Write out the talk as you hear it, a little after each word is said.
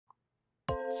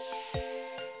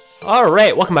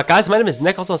Alright, welcome back guys, my name is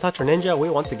Nick, also Satcher Ninja.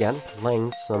 We're once again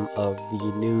playing some of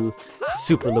the new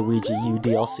Super Luigi U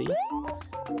DLC.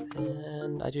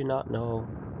 And I do not know...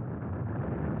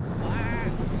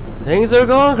 Things are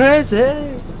going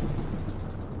crazy!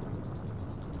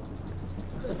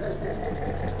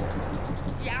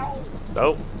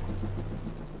 Nope.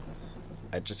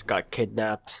 I just got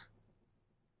kidnapped.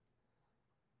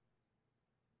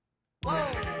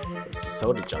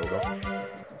 Soda jungle.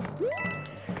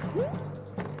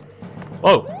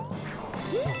 Whoa!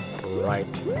 Right.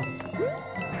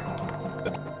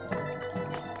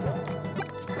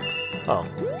 Oh,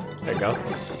 there you go.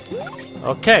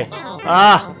 Okay.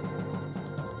 Ah!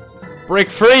 Break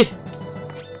free!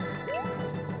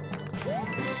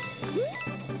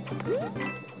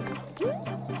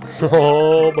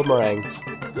 Oh, boomerangs.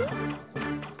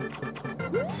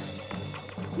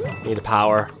 Need the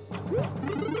power.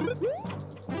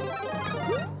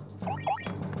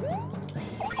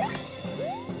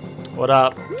 What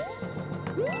up?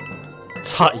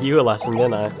 Taught you a lesson,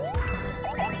 didn't I?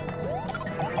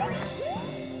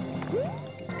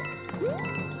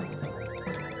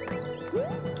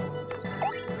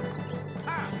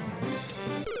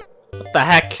 What the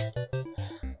heck?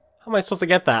 How am I supposed to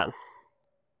get that?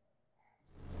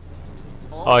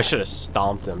 Oh, I should have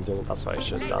stomped him, dude. That's what I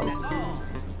should have done.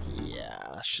 Yeah,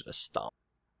 I should have stomped.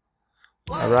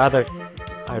 I'd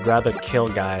rather kill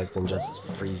guys than just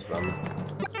freeze them.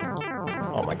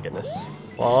 Oh my goodness.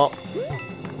 Well,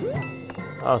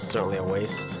 that was certainly a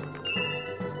waste.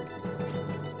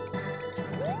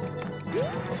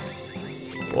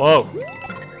 Whoa!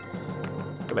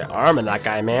 Look at my arm in that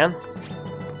guy, man.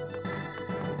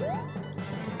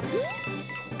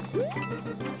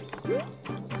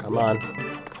 Come on.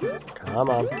 Come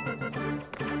on.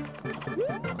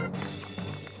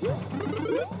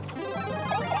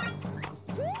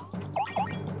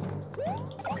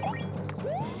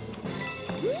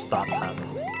 Stop that.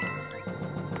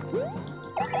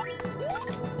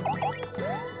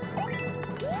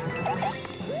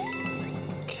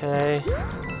 Okay.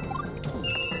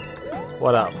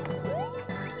 What up?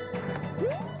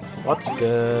 What's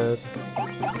good?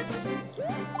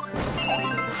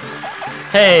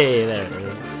 Hey, there it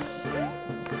is.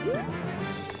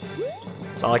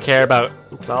 That's all I care about.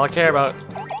 That's all I care about.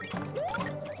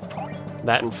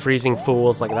 That and freezing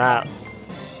fools like that.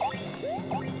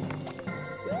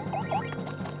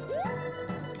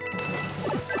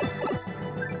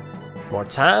 More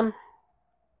time?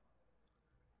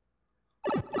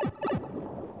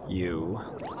 You.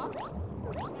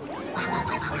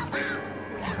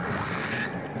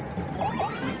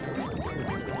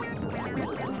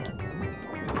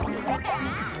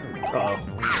 Uh-oh.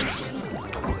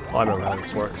 Oh, I remember how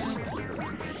this works.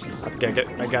 I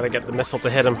gotta get the missile to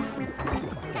hit him.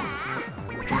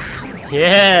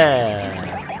 Yeah!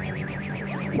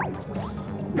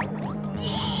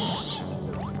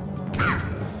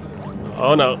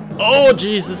 Oh no. Oh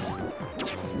Jesus!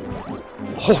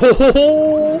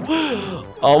 Oh,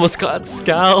 almost got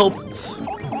scalped.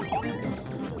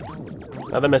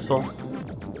 Another missile.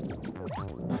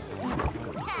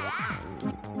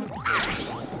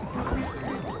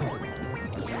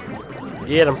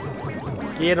 Get him.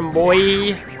 Get him,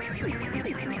 boy.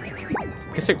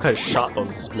 Guess I could have shot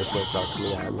those missiles now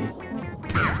coming at me.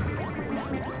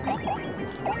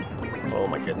 Oh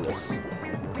my goodness.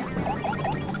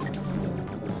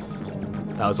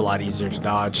 That was a lot easier to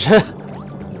dodge.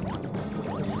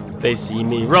 They see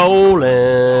me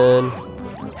rolling,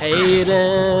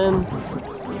 hating,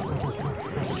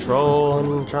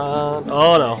 trolling, trying.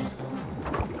 Oh no.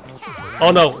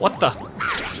 Oh no, what the?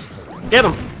 Get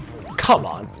him! Come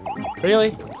on.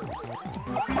 Really?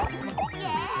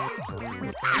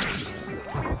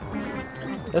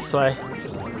 This way.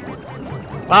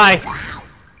 Bye!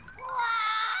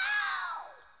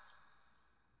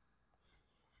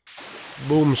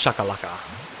 Boom shakalaka.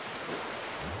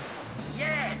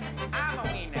 Yeah, I'm a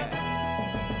winner.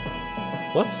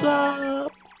 What's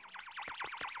up?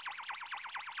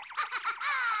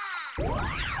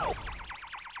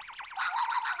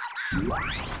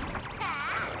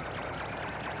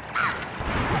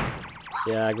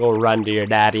 Yeah, go run to your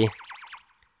daddy.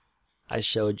 I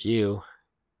showed you.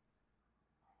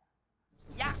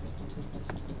 Yeah.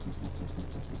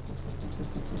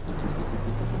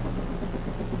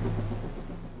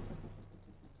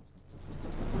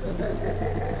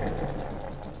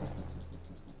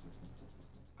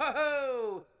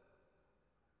 Ho-ho!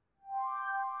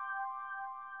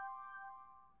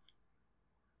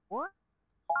 What?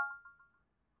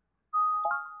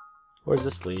 Where's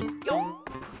this lead? Yo.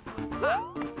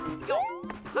 Ha. Yo.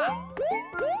 Ha.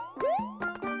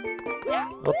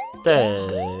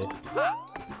 Okay.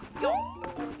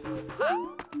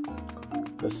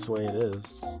 This way it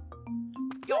is.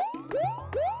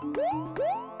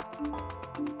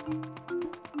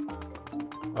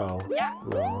 Oh,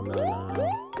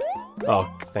 no. Oh,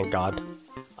 thank God.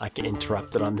 I get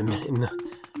interrupted on the minute.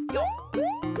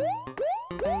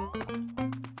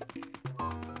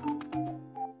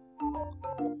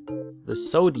 The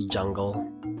Sodi jungle.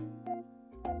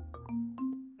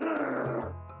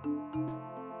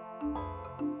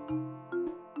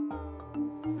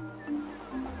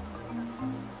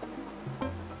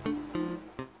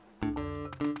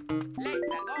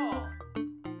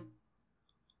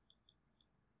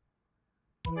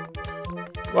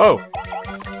 Whoa!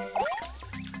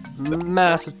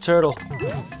 Massive turtle.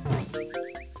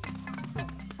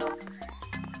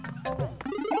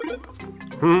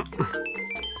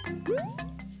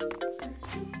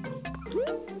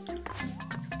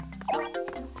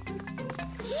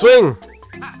 Swing!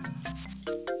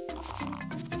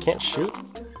 Can't shoot?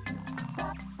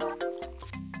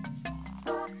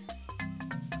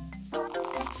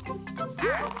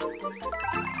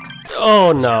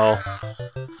 Oh no.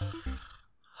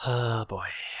 Oh boy.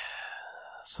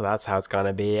 So that's how it's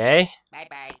gonna be, eh?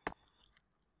 Bye-bye.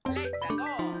 Let's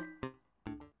go.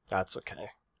 That's okay.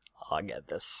 I'll get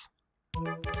this.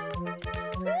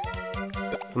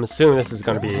 I'm assuming this is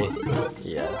gonna be...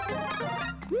 yeah.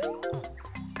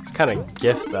 It's kind of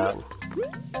gift that...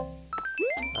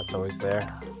 that's always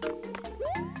there.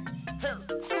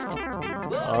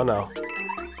 Oh no.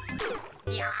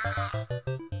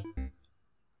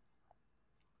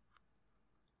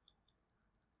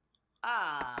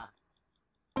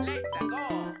 Let's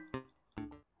go.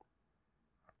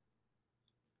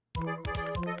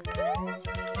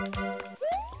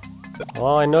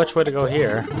 Well, I know which way to go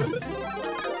here.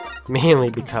 Mainly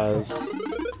because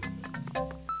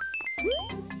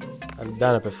I've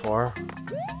done it before.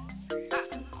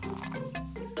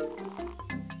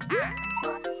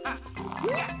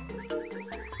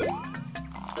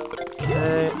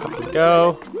 Okay, up we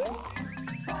go.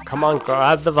 Come on,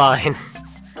 grab the vine.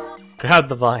 Grab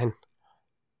the vine.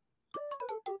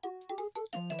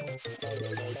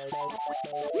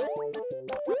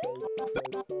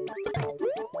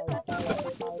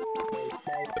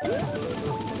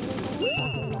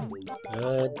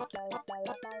 Good.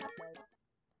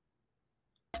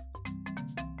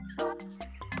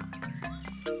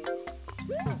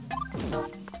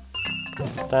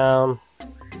 Down.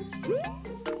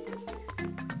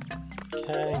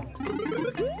 Okay.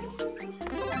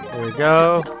 There we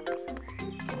go.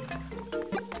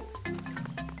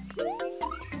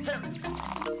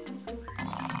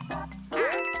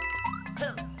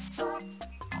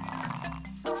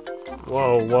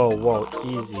 Whoa, whoa, whoa,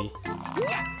 easy.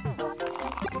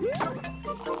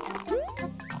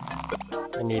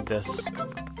 I need this.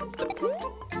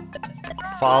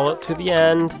 Follow it to the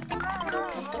end.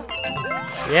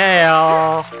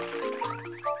 Yeah!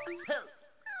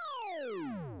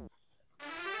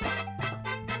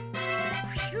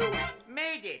 You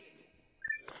made it.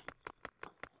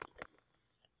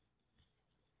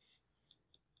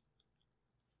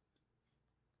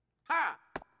 Ha!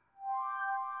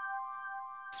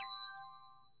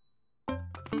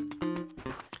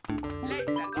 Let's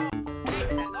go.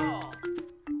 Let's go.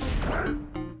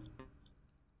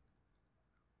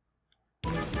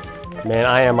 Man,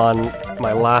 I am on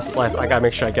my last life. I gotta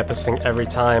make sure I get this thing every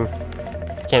time.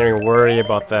 Can't even worry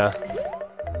about that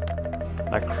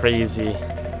crazy.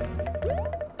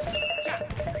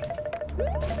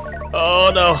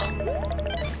 Oh no!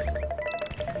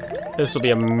 This will be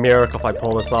a miracle if I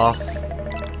pull this off.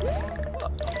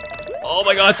 Oh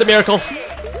my god, it's a miracle!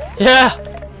 Yeah!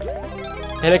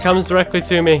 And it comes directly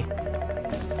to me.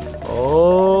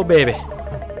 Oh baby.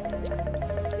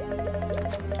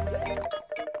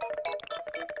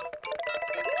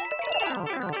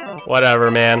 Whatever,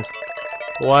 man.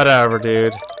 Whatever,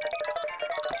 dude.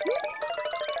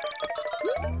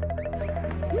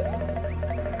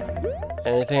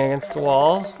 Anything against the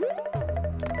wall?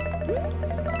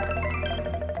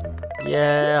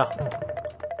 Yeah.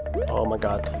 Oh my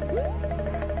god.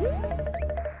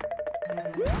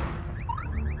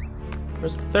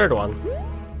 Where's the third one?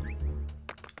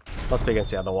 Must be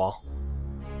against the other wall.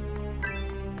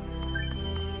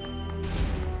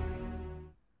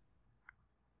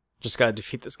 Just gotta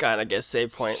defeat this guy and I get a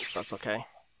save point, so that's okay.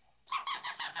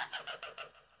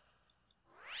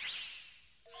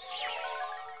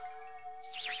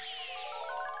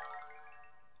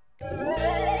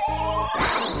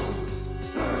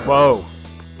 Whoa.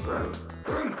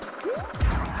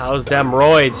 How's them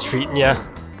roids treating ya?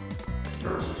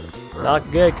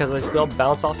 Not good, because I still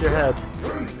bounce off your head.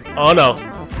 Oh no!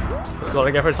 This is what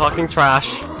I get for talking trash.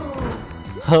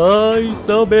 Oh, he's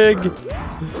so big!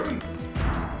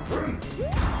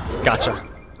 Gotcha.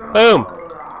 Boom!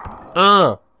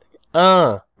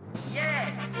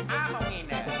 Yes, I'm a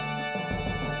winner.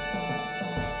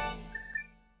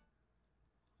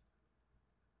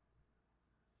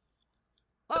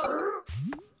 Oh.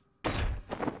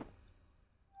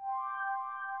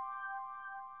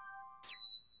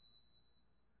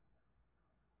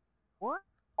 What?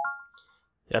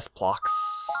 Yes,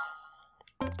 blocks.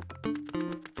 Okay,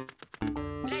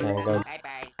 I'm good. Bye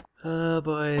bye. Oh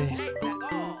boy. Let's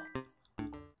go.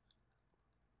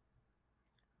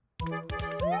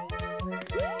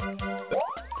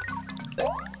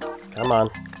 Come on.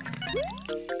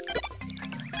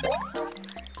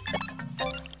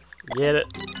 Get it.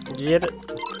 Get it.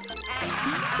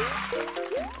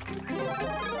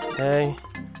 Okay.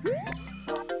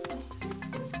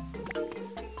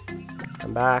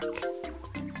 Come back.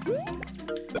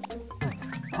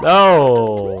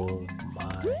 No!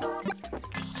 My.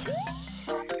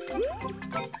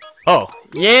 Oh,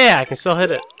 yeah! I can still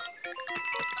hit it.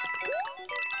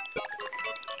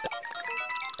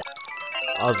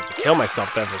 I was to kill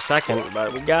myself there for a second,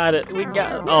 but we got it. We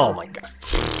got it. Oh my god.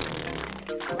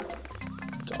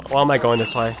 Why am I going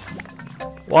this way?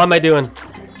 What am I doing?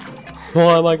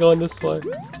 Why am I going this way?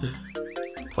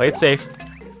 Play it safe.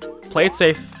 Play it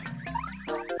safe.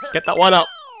 Get that one up.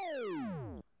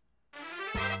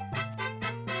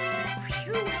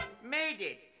 Phew, made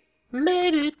it.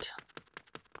 Made it.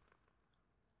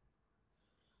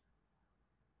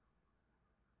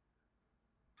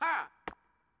 Ha.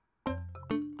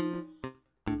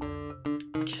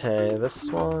 Okay,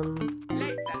 this one.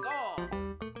 Let's go.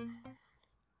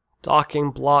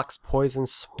 Docking blocks poison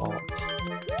swamp.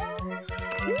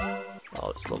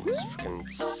 Oh, this level is freaking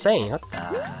insane. What the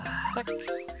heck?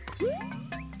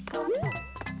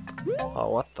 Oh,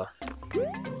 what the?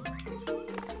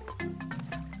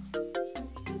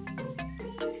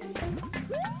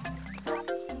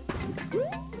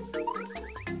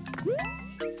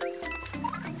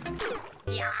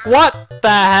 What the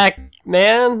heck,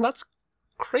 man? That's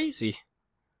crazy.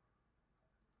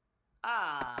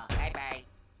 Ah, bye bye.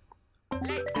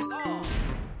 Let's go.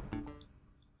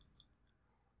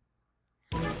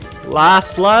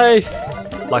 Last life!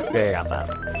 Luckily I got that.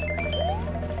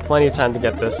 Plenty of time to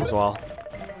get this as well.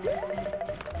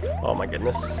 Oh my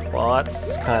goodness. Well,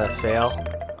 that's kind of fail.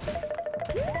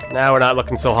 Now we're not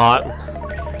looking so hot.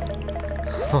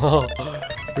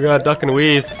 We gotta duck and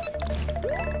weave.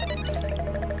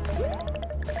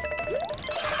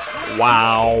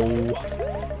 Wow.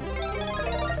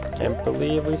 Can't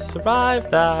believe we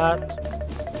survived that.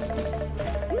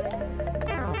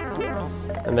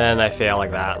 And then I fail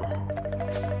like that.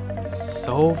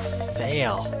 So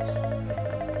fail.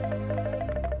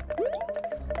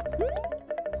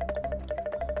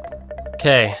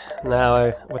 Okay,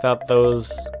 now without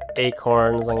those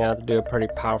acorns, I'm gonna have to do a pretty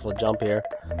powerful jump here.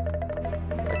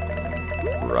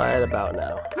 Right about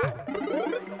now.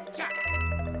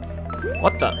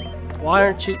 What the? Why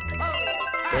aren't you?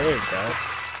 There you go.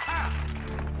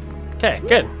 Okay,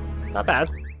 good. Not bad.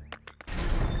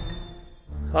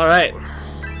 Alright.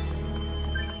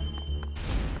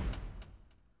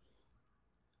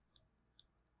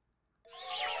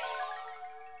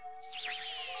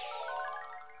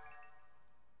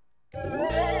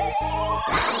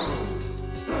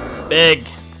 Big.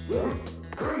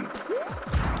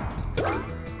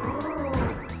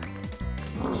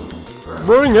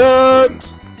 Bring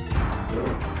it!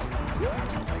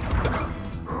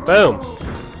 Boom.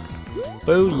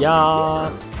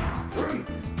 Booyah.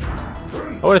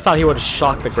 I would have thought he would have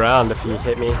shocked the ground if he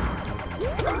hit me.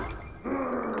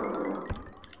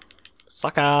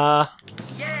 Sucker.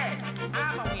 Yes,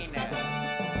 I'm a winner.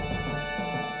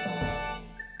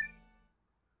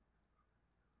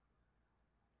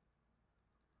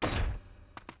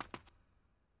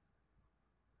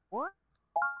 What?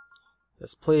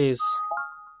 Yes, please.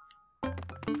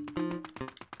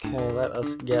 Okay, let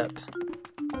us get...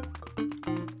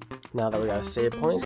 Now that we got a save point.